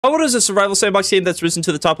Palworld is a survival sandbox game that's risen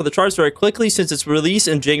to the top of the charts very quickly since its release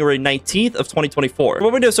in January 19th of 2024. From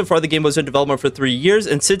what we know so far, the game was in development for 3 years,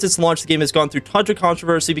 and since its launch, the game has gone through tons of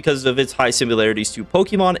controversy because of its high similarities to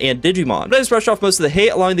Pokemon and Digimon. But it has brushed off most of the hate,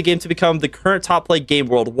 allowing the game to become the current top played game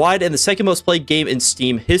worldwide and the second most played game in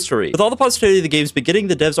Steam history. With all the positivity of the game's beginning,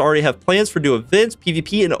 the devs already have plans for new events,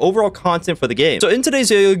 PvP, and overall content for the game. So in today's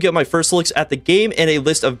video, you'll get my first looks at the game and a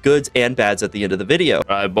list of goods and bads at the end of the video. All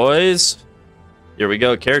right, boys. Here we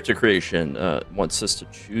go. Character creation wants us to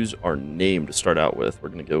choose our name to start out with. We're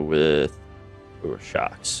going to go with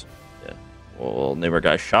Shocks. Yeah. We'll name our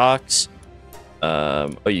guy Shocks.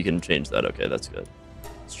 Oh, you can change that. Okay, that's good.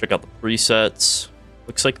 Let's check out the presets.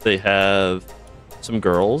 Looks like they have some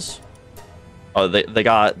girls. Oh, they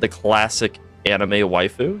got the classic anime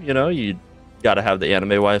waifu. You know, you got to have the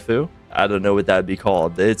anime waifu. I don't know what that'd be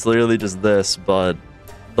called. It's literally just this, but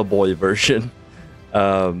the boy version.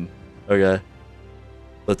 Okay.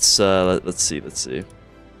 Let's see.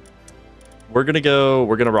 We're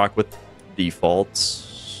gonna rock with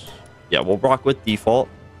defaults. Yeah, we'll rock with default.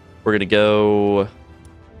 We're gonna go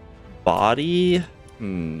body.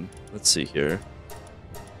 Let's see here.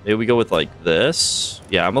 Maybe we go with like this.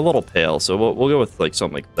 Yeah, I'm a little pale, so we'll go with like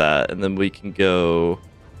something like that, and then we can go.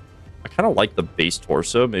 I kind of like the base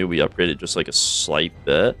torso. Maybe we upgrade it just like a slight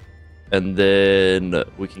bit. And then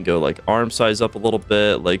we can go like arm size up a little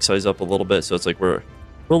bit, leg size up a little bit. So it's like we're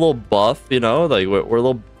a little buff, you know, like we're a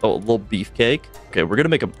little beefcake. Okay, we're gonna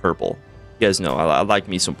make them purple. You guys know I like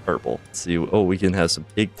me some purple. Let's see. Oh, we can have some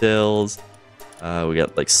pigtails. We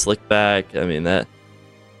got like slick back. I mean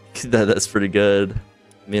that's pretty good.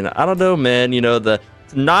 I mean, I don't know, man. You know, the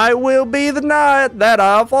tonight will be the night that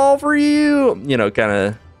I fall for you. You know, kind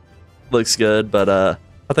of looks good, but I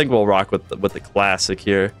think we'll rock with the classic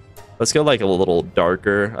here. Let's go like a little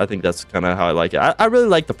darker. I think that's kind of how I like it. I really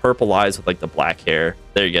like the purple eyes with like the black hair.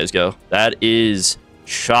 There you guys go. That is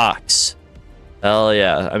Shocks. Hell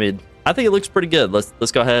yeah. I mean, I think it looks pretty good.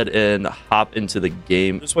 Let's go ahead and hop into the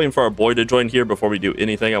game. Just waiting for our boy to join here before we do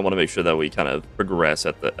anything. I want to make sure that we kind of progress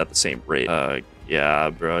at the same rate. Yeah,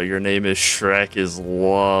 bro. Your name is Shrek is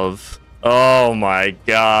Love. Oh my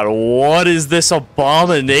god. What is this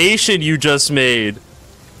abomination you just made?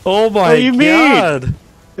 Oh my god. Mean?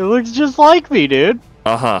 It looks just like me, dude.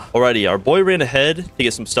 Alrighty, our boy ran ahead to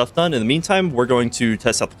get some stuff done. In the meantime, we're going to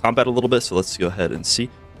test out the combat a little bit. So let's go ahead and see.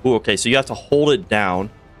 Ooh, okay, so you have to hold it down.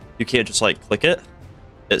 You can't just like click it.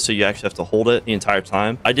 So you actually have to hold it the entire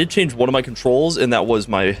time. I did change one of my controls, and that was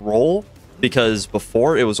my roll, because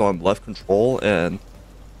before it was on left control, and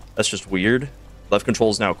that's just weird. Left control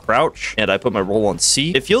is now crouch, and I put my roll on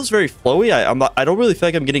C. It feels very flowy. I don't really feel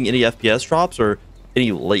like I'm getting any FPS drops or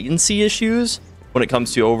any latency issues when it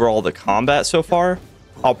comes to overall the combat so far.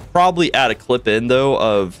 I'll probably add a clip in though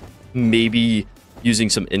of maybe using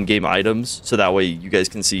some in-game items, so that way you guys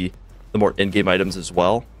can see the more in-game items as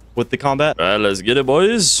well with the combat. All right, let's get it,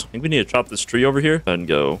 boys. I think we need to chop this tree over here and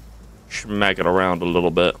go smack it around a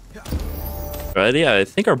little bit. Right, yeah, I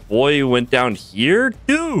think our boy went down here.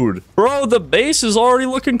 Dude, bro, the base is already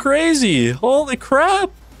looking crazy. Holy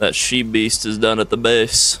crap. That sheep beast is done at the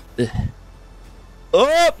base.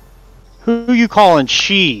 Up. Who you calling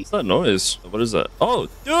she? What's that noise? What is that? Oh,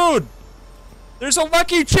 dude! There's a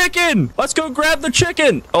lucky chicken! Let's go grab the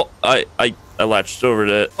chicken! Oh, I latched over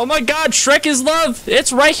to it. Oh my god, Shrek is Love!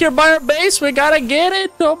 It's right here by our base! We gotta get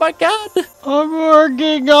it! Oh my god! I'm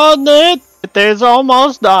working on it! It is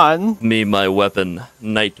almost done. Me, my weapon.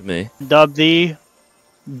 Knight me. Dub the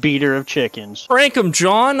beater of chickens. Prank him,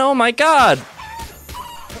 John! Oh my god!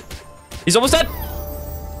 He's almost dead!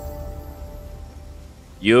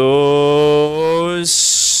 Yo,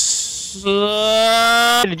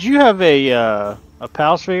 did you have a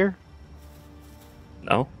pal sphere?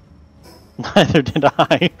 No. Neither did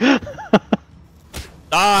I.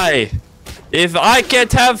 Die! If I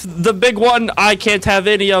can't have the big one, I can't have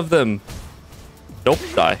any of them. Nope,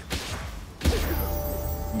 die.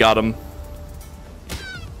 Got him.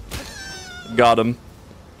 Got him.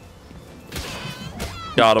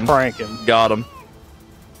 Got him. Prank him. Got him.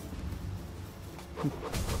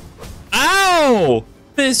 Ow!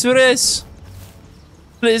 Please rest.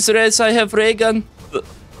 Please rest, I have ray gun.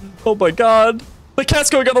 Oh my god. The cat's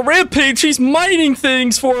going on a rampage. He's mining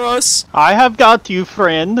things for us. I have got you,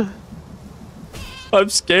 friend. I'm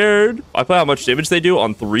scared. I play how much damage they do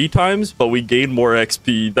on 3 times, but we gain more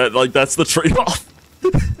XP. That's the trade-off.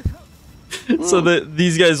 So that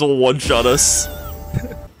these guys will one-shot us.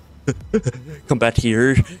 Come back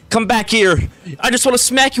here. Come back here. I just want to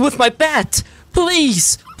smack you with my bat.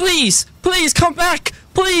 Please, please, please come back.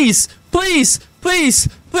 Please, please, please,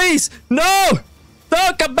 please. No,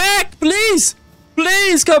 no, come back, please.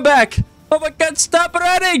 Please come back. Oh my God, stop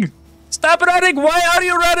running. Stop running. Why are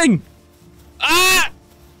you running? Ah!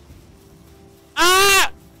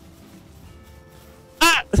 Ah!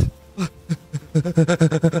 Ah!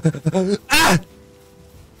 Ah!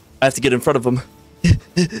 I have to get in front of him.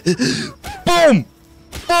 Boom!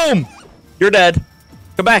 Boom! You're dead.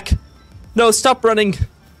 Come back. No, stop running.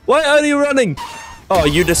 Why are you running? Oh,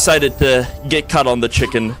 you decided to get caught on the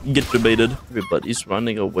chicken. Get debated. Everybody's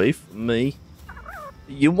running away from me.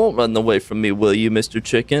 You won't run away from me, will you, Mr.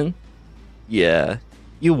 Chicken? Yeah,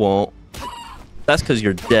 you won't. That's because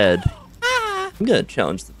you're dead. I'm gonna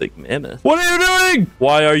challenge the big mammoth. What are you doing?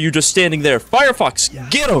 Why are you just standing there? Firefox,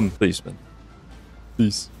 get him! Please, man.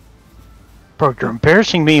 Please. Bro, you're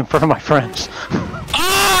embarrassing me in front of my friends.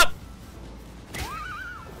 Ah!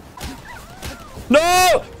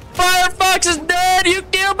 No! Firefox is dead! You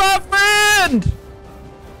killed my friend!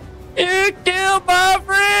 You killed my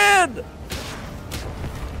friend!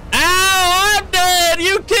 Ow! I'm dead!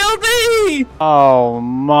 You killed me! Oh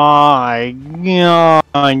my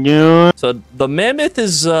god, dude. So the mammoth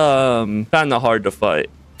is kind of hard to fight.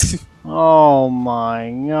 Oh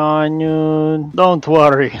my god, dude. Don't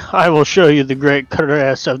worry. I will show you the great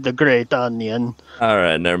caress of the great onion. All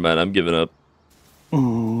right, never mind. I'm giving up.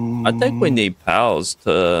 I think we need pals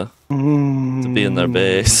to be in their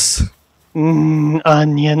base. Onion.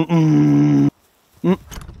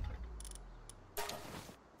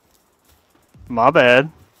 My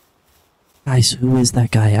bad. Guys, who is that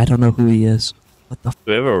guy? I don't know who he is. What the? Do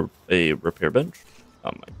we have a repair bench?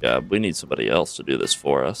 Oh my god, we need somebody else to do this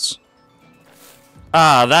for us.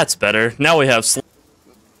 Ah, that's better. Now we have.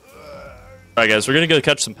 Alright guys, we're gonna go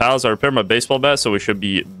catch some pals. I repaired my baseball bat, so we should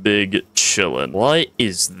be big chillin'. What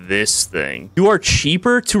is this thing? You are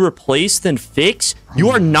cheaper to replace than fix? You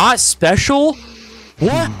are not special?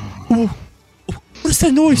 What? Oh, what is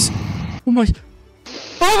that noise? Oh my...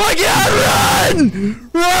 Oh my god,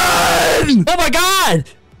 run! Run! Oh my god!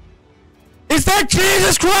 Is that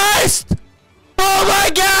Jesus Christ? Oh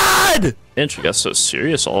my god! Man, she got so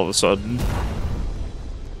serious all of a sudden.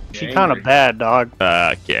 She kind of bad, dog.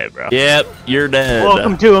 Okay, bro. Yep, you're dead.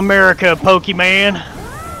 Welcome to America, Pokemon.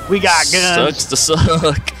 We got guns. Sucks to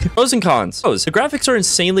suck. Pros and cons. Pros. The graphics are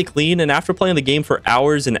insanely clean, and after playing the game for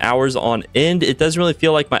hours and hours on end, it doesn't really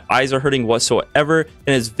feel like my eyes are hurting whatsoever,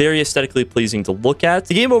 and it's very aesthetically pleasing to look at.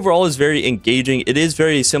 The game overall is very engaging. It is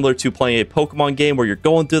very similar to playing a Pokemon game where you're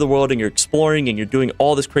going through the world and you're exploring and you're doing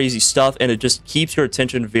all this crazy stuff, and it just keeps your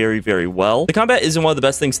attention very, very well. The combat isn't one of the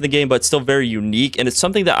best things in the game, but it's still very unique, and it's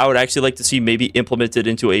something that I would actually like to see maybe implemented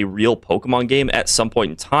into a real Pokemon game at some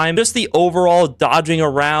point in time. Just the overall dodging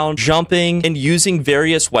around, jumping, and using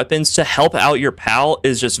various weapons to help out your pal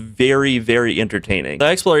is just very, very entertaining. The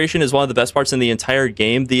exploration is one of the best parts in the entire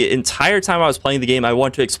game. The entire time I was playing the game, I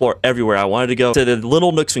wanted to explore everywhere. I wanted to go to the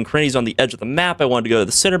little nooks and crannies on the edge of the map. I wanted to go to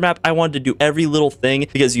the center map. I wanted to do every little thing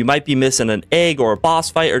because you might be missing an egg or a boss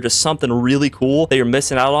fight or just something really cool that you're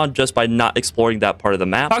missing out on just by not exploring that part of the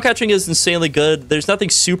map. Pal catching is insanely good. There's nothing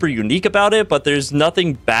super unique about it, but there's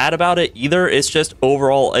nothing bad about it either. It's just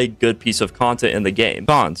overall a good piece of content in the game.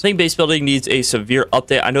 Cons. I think base building needs a severe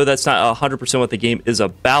update. I know that's not 100% what the game is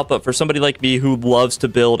about, but for somebody like me who loves to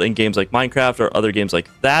build in games like Minecraft or other games like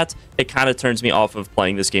that, it kind of turns me off of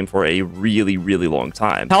playing this game for a really, really long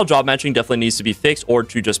time. Pal job matching definitely needs to be fixed or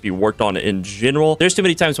to just be worked on in general. There's too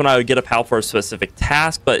many times when I would get a pal for a specific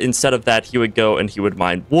task, but instead of that, he would go and he would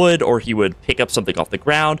mine wood, or he would pick up something off the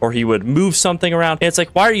ground, or he would move something around. And it's like,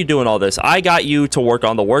 why are you doing all this? I got you to work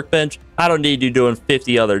on the workbench. I don't need you doing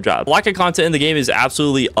 50 other jobs. Lack of content in the game is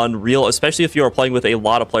absolutely unreal, especially if you are playing with a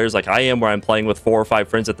lot of players like I am, where I'm playing with 4 or 5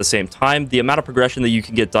 friends at the same time. The amount of progression that you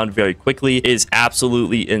can get done very quickly is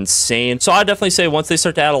absolutely insane. So I definitely say once they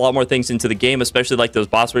start to add a lot more things into the game, especially like those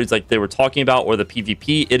boss raids like they were talking about, or the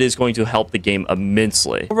PvP, it is going to help the game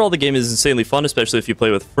immensely. Overall, the game is insanely fun, especially if you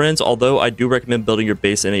play with friends, although I do recommend building your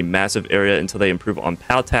base in a massive area until they improve on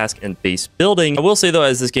pal task and base building. I will say though,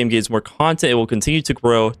 as this game gains more content, it will continue to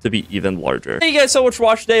grow to be even larger. Thank you guys so much for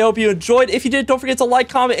watching today. I hope you enjoyed. If you did, don't forget to like,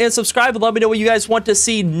 comment, and subscribe, and let me know what you guys want to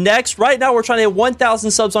see next. Right now, we're trying to hit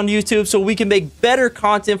 1,000 subs on YouTube so we can make better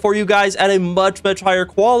content for you guys at a much, much higher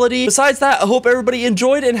quality. Besides that, I hope everybody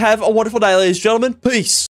enjoyed and have a wonderful night, ladies and gentlemen. Peace.